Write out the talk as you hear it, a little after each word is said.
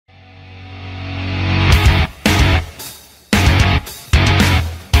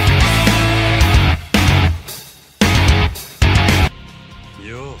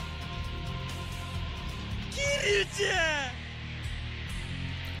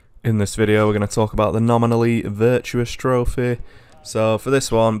In this video we're going to talk about the Nominally Virtuous trophy. So for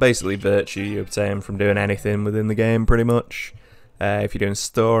this one, basically virtue you obtain from doing anything within the game pretty much. If you're doing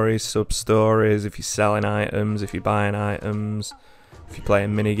stories, sub-stories, if you're selling items, if you're buying items, if you're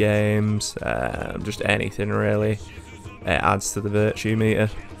playing mini-games, just anything really. It adds to the virtue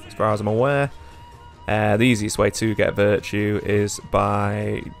meter, as far as I'm aware. The easiest way to get virtue is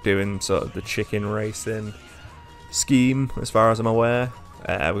by doing sort of the chicken racing scheme, as far as I'm aware.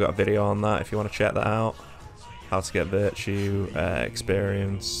 We've got a video on that if you want to check that out. How to get virtue,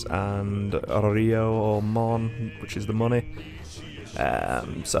 experience, and Rio or Mon, which is the money.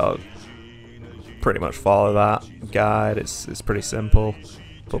 So pretty much follow that guide. It's pretty simple.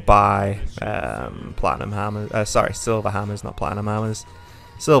 But buy platinum hammers. Silver hammers, not platinum hammers.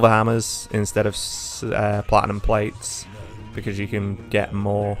 Silver hammers instead of platinum plates, because you can get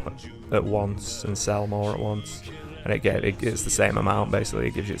more at once and sell more at once. And it's the same amount, basically.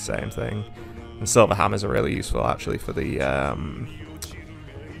 It gives you the same thing. And silver hammers are really useful actually for the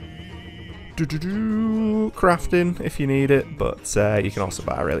crafting if you need it, but you can also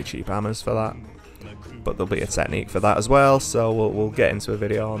buy really cheap hammers for that. But there'll be a technique for that as well, so we'll get into a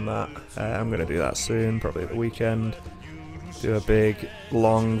video on that. I'm going to do that soon, probably at the weekend. Do a big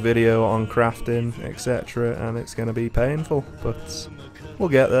long video on crafting, etc., and it's going to be painful, but we'll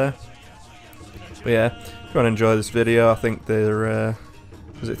get there. But yeah, if you want to enjoy this video, I think they're,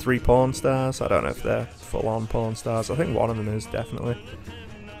 is it 3 porn stars? I don't know if they're full-on porn stars. I think one of them is, definitely.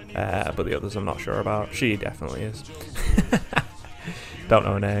 But the others I'm not sure about. She definitely is. Don't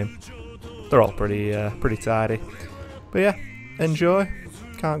know her name. They're all pretty tidy. But yeah, enjoy.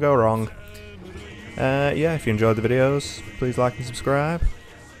 Can't go wrong. Yeah, if you enjoyed the videos, please like and subscribe.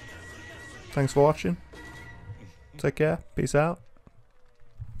 Thanks for watching. Take care. Peace out.